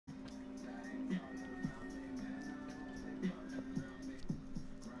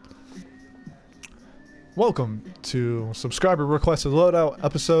Welcome to Subscriber Requested Loadout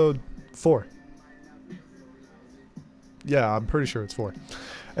Episode 4. Yeah, I'm pretty sure it's 4.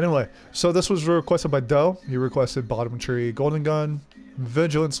 Anyway, so this was requested by Doe. He requested Bottom Tree Golden Gun,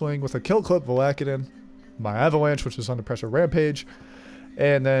 Vigilant Swing with a Kill Clip Valakadin, my Avalanche, which is Under Pressure Rampage,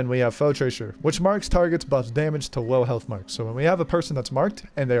 and then we have Foe Tracer, which marks targets buffs damage to low health marks. So when we have a person that's marked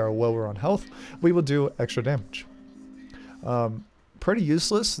and they are lower on health, we will do extra damage. Pretty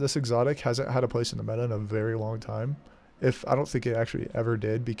useless. This exotic hasn't had a place in the meta in a very long time. I don't think it actually ever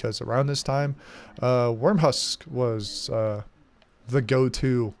did, because around this time, Wormhusk was the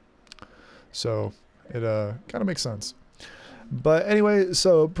go-to. So it kind of makes sense. But anyway,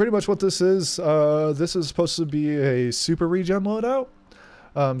 so pretty much what this is supposed to be a super regen loadout.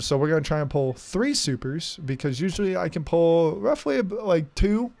 So we're going to try and pull 3 supers, because usually I can pull roughly like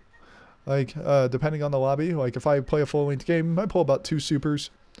 2. Depending on the lobby. Like if I play a full length game, I pull about 2 supers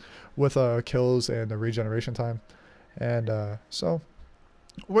with kills and the regeneration time. And so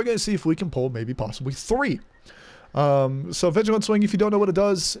we're going to see if we can pull maybe possibly 3. So Vigilant Swing, if you don't know what it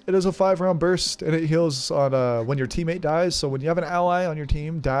is a 5-round burst, and it heals on when your teammate dies. So when you have an ally on your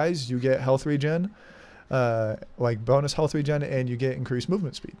team dies, you get health regen, like bonus health regen, and you get increased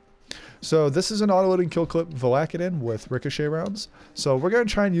movement speed. So this is an auto-loading kill clip Valakadin with ricochet rounds. So we're going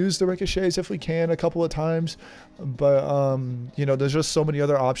to try and use the ricochets if we can a couple of times. But, you know, there's just so many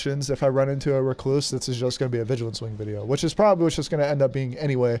other options. If I run into a Recluse, this is just going to be a Vigilant Swing video, which is probably what's just going to end up being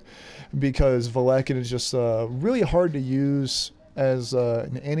anyway, because Valakadin is just really hard to use as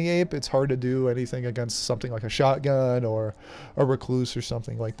an anti-ape. It's hard to do anything against something like a shotgun or a Recluse or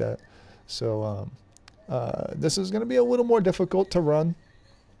something like that. So this is going to be a little more difficult to run.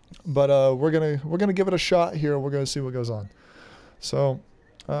 But we're gonna give it a shot here. We're gonna see what goes on. So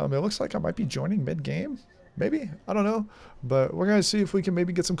it looks like I might be joining mid game, maybe, I don't know. But we're gonna see if we can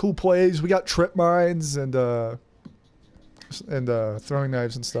maybe get some cool plays. We got trip mines and throwing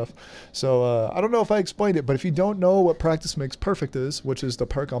knives and stuff. So I don't know if I explained it, but if you don't know what Practice Makes Perfect is, which is the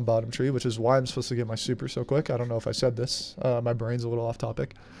perk on Bottom Tree, which is why I'm supposed to get my super so quick. I don't know if I said this. My brain's a little off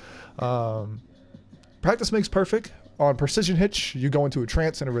topic. Practice Makes Perfect. On Precision Hitch, you go into a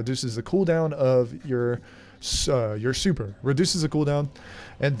trance and it reduces the cooldown of your super. Reduces the cooldown.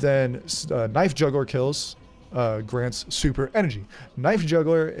 And then Knife Juggler kills grants super energy. Knife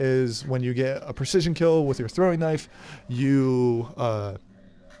Juggler is when you get a precision kill with your throwing knife, you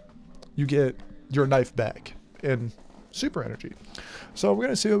get your knife back in super energy. So we're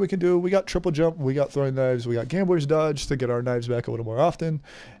going to see what we can do. We got triple jump, we got throwing knives, we got Gambler's Dodge to get our knives back a little more often,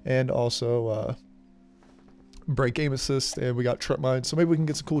 and also break aim assist, and we got trip mine, so maybe we can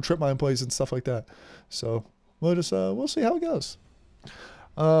get some cool trip mine plays and stuff like that. So we'll just we'll see how it goes.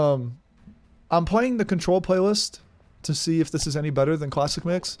 I'm playing the control playlist to see if this is any better than Classic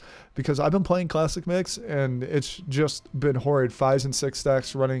Mix, because I've been playing Classic Mix and it's just been horrid. 5s and 6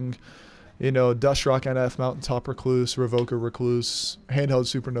 stacks running, you know, Dust Rock NF, Mountaintop Recluse, Revoker Recluse, Handheld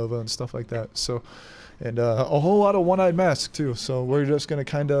Supernova and stuff like that. So, and a whole lot of One-Eyed Mask too. So we're just gonna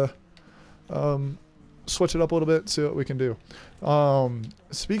kind of switch it up a little bit, see what we can do.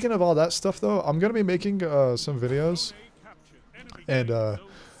 Speaking of all that stuff though, I'm gonna be making some videos, and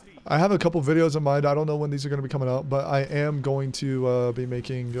I have a couple videos in mind. I don't know when these are gonna be coming out, but I am going to be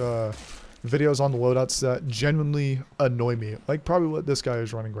making videos on the loadouts that genuinely annoy me, like probably what this guy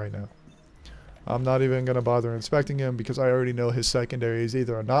is running right now. I'm not even gonna bother inspecting him because I already know his secondary is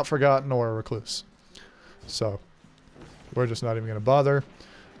either a Not Forgotten or a Recluse. So we're just not even gonna bother,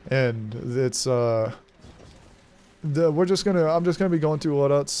 and it's I'm just gonna be going through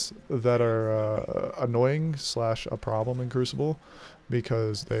loadouts that are annoying / a problem in Crucible,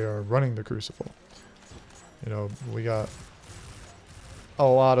 because they are running the Crucible. You know, we got a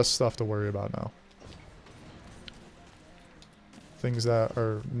lot of stuff to worry about now. Things that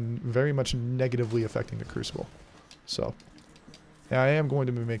are very much negatively affecting the Crucible. So, yeah, I am going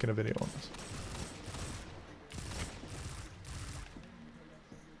to be making a video on this.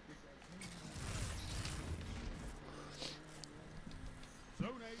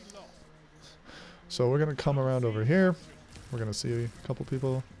 So we're going to come around over here. We're going to see a couple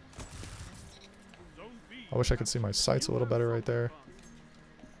people. I wish I could see my sights a little better right there.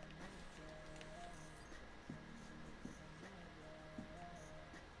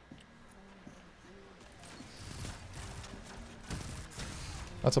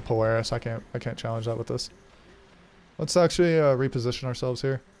 That's a Polaris. I can't challenge that with this. Let's actually reposition ourselves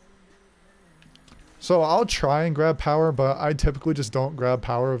here. So I'll try and grab power, but I typically just don't grab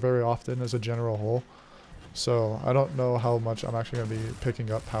power very often as a general whole. So I don't know how much I'm actually going to be picking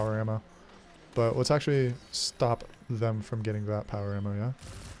up power ammo. But let's actually stop them from getting that power ammo, yeah?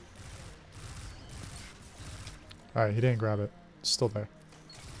 Alright, he didn't grab it. It's still there.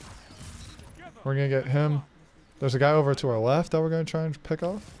 We're gonna get him. There's a guy over to our left that we're gonna try and pick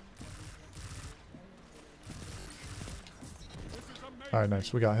off. Alright,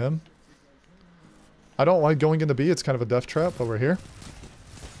 nice. We got him. I don't like going into B. It's kind of a death trap, but we're here.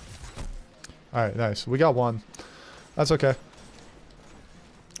 Alright, nice. We got one. That's okay.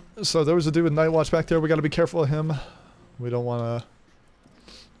 So there was a dude with Night Watch back there. We got to be careful of him. We don't want to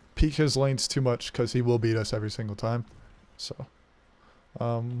peek his lanes too much because he will beat us every single time. So,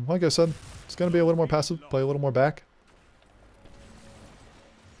 like I said, it's going to be a little more passive. Play a little more back.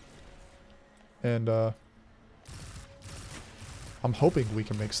 And I'm hoping we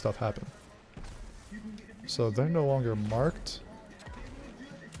can make stuff happen. So they're no longer marked.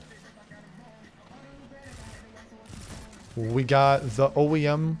 We got the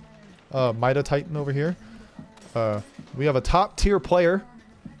OEM Mida Titan over here. We have a top tier player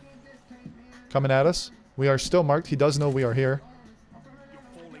coming at us. We are still marked. He does know we are here.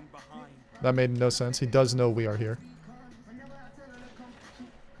 That made no sense. He does know we are here.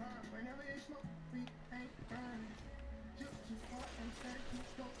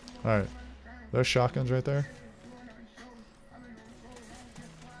 Alright. There's shotguns right there.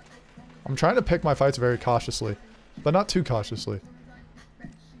 I'm trying to pick my fights very cautiously. But not too cautiously.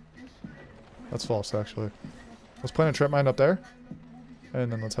 That's false, actually. Let's plant a trip mine up there.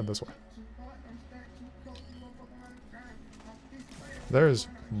 And then let's head this way. There's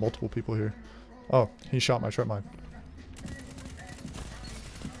multiple people here. Oh, he shot my trip mine.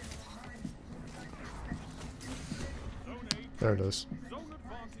 There it is.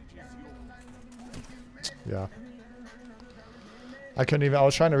 Yeah. I couldn't even... I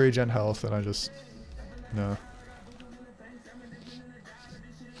was trying to regen health and I just... No.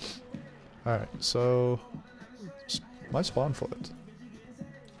 Alright, so... My spawn flipped.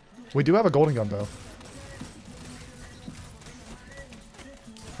 We do have a golden gun, though.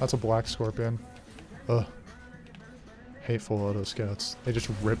 That's a black scorpion. Ugh. Hateful auto scouts. They just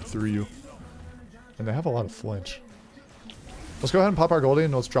rip through you. And they have a lot of flinch. Let's go ahead and pop our goldie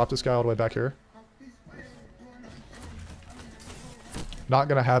and let's drop this guy all the way back here. Not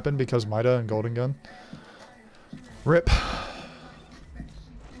gonna happen because Mida and golden gun. Rip.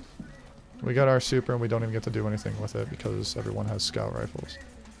 We got our super and we don't even get to do anything with it because everyone has scout rifles.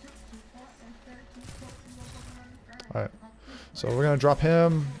 Alright. So we're going to drop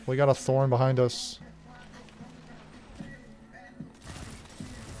him. We got a thorn behind us.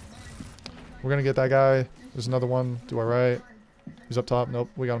 We're going to get that guy. There's another one to our right. He's up top. Nope.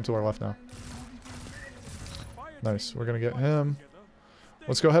 We got him to our left now. Nice. We're going to get him.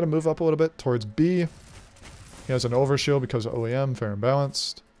 Let's go ahead and move up a little bit towards B. He has an overshield because of OEM. Fair and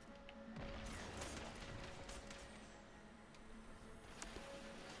balanced.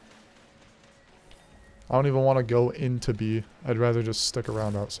 I don't even want to go into B. I'd rather just stick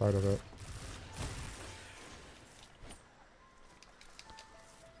around outside of it.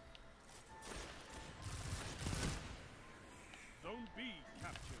 Zone B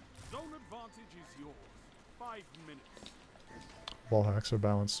captured. Zone advantage is yours. 5 minutes. Wall hacks are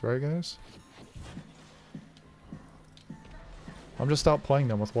balanced, right guys? I'm just out playing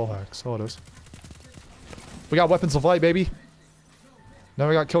them with wall hacks. Oh, it is. We got weapons of light, baby. Now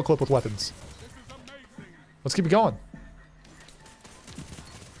we got kill clip with weapons. Let's keep it going.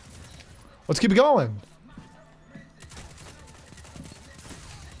 Let's keep it going.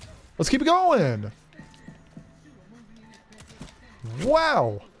 Let's keep it going.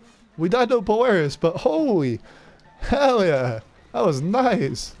 Wow. We died to Polaris, but holy hell yeah. That was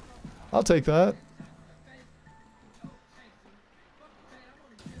nice. I'll take that.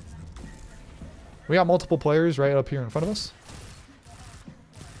 We got multiple players right up here in front of us.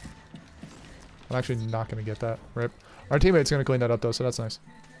 I'm actually not going to get that. Rip. Our teammate's going to clean that up, though, so that's nice.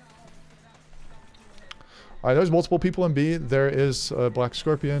 Alright, there's multiple people in B. There is a Black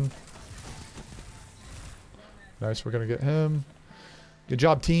Scorpion. Nice, we're going to get him. Good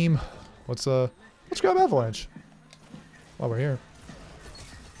job, team. Let's grab Avalanche while we're here.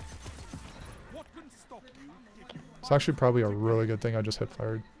 It's actually probably a really good thing I just hit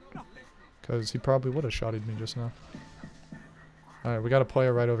fired. Because he probably would have shotted me just now. Alright, we got a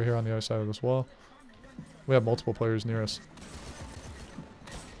player right over here on the other side of this wall. We have multiple players near us.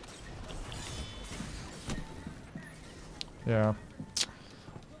 Yeah.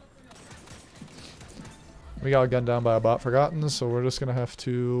 We got gunned down by a bot forgotten, so we're just gonna have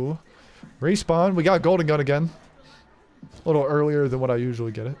to respawn. We got golden gun again. A little earlier than what I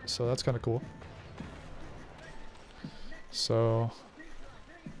usually get it, so that's kind of cool. So...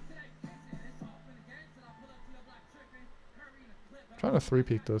 trying to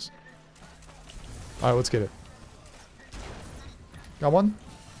 3-peek this. Alright, let's get it. Got one?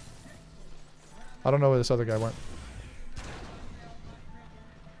 I don't know where this other guy went.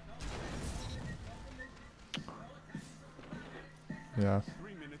 Yeah.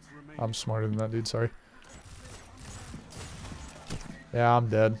 3 minutes remaining. I'm smarter than that dude, sorry. Yeah, I'm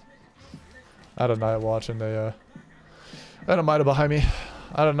dead. I had a night watch and I had a Mida behind me.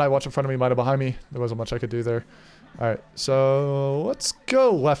 I had a night watch in front of me, Mida behind me. There wasn't much I could do there. Alright, so let's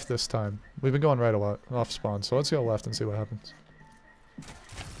go left this time. We've been going right a lot off spawn, so let's go left and see what happens.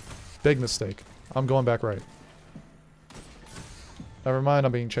 Big mistake. I'm going back right. Never mind,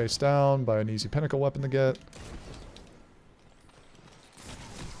 I'm being chased down by an easy pinnacle weapon to get.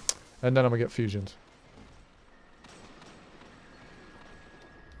 And then I'm gonna get fusioned.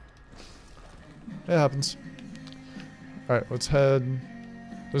 It happens. Alright, let's head...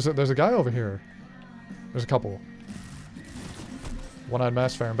 There's a guy over here. There's a couple. One-eyed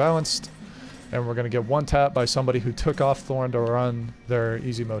mask, fair and balanced. And we're gonna get one tap by somebody who took off Thorn to run their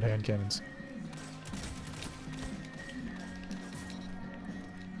easy mode hand cannons.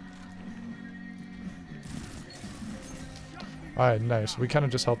 Alright, nice. We kind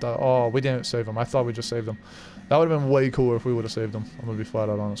of just helped out. Oh, we didn't save him. I thought we just saved him. That would have been way cooler if we would have saved him. I'm gonna be flat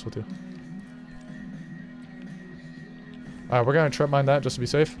out honest with you. Alright, we're gonna trip mine that just to be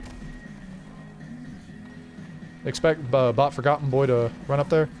safe. Expect bot forgotten boy to run up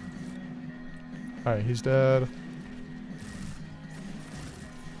there. Alright, he's dead.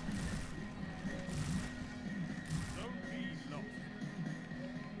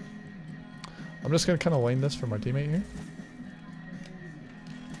 I'm just gonna kind of lane this for my teammate here.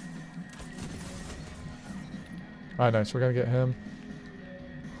 Alright, nice. We're gonna get him.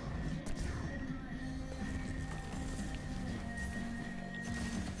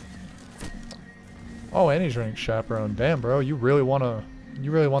 Oh, and he's running Chaperone. Damn, bro. You really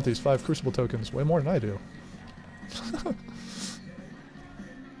want these 5 Crucible tokens way more than I do.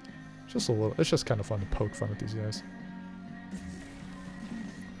 Just a little. It's just kind of fun to poke fun at these guys.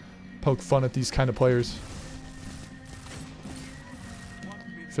 Poke fun at these kind of players.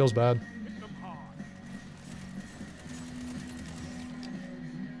 Feels bad.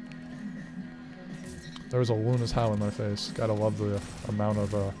 There was a Luna's Howl in my face. Gotta love the amount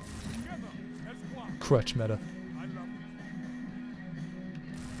of crutch meta.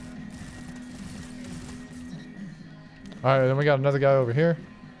 Alright, then we got another guy over here.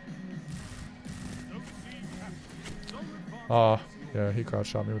 Ah, yeah, he crouch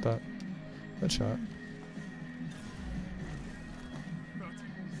shot me with that. Good shot.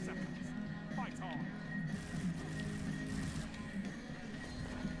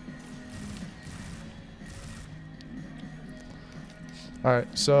 Alright,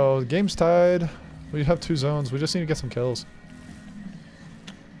 so the game's tied. We have 2 zones. We just need to get some kills.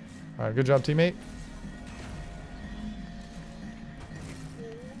 Alright, good job, teammate.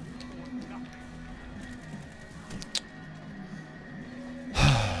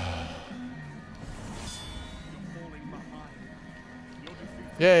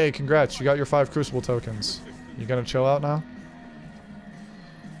 Yay, congrats. You got your 5 Crucible tokens. You gonna chill out now?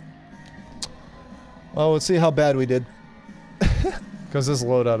 Well, let's see how bad we did. Because this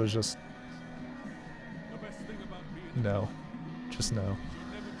loadout is just... No. Just no.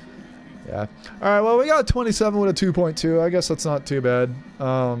 Yeah. Alright, well, we got 27 with a 2.2. I guess that's not too bad.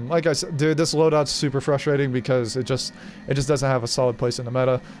 Like I said, dude, this loadout's super frustrating because it just doesn't have a solid place in the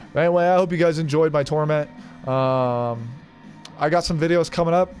meta. But anyway, I hope you guys enjoyed my torment. I got some videos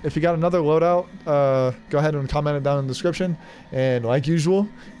coming up. If you got another loadout, go ahead and comment it down in the description. And like usual,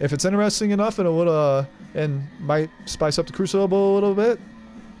 if it's interesting enough and and might spice up the Crucible a little bit,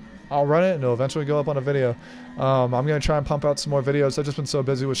 I'll run it and it'll eventually go up on a video. I'm going to try and pump out some more videos. I've just been so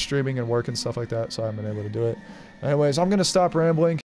busy with streaming and work and stuff like that, so I haven't been able to do it. Anyways, I'm going to stop rambling.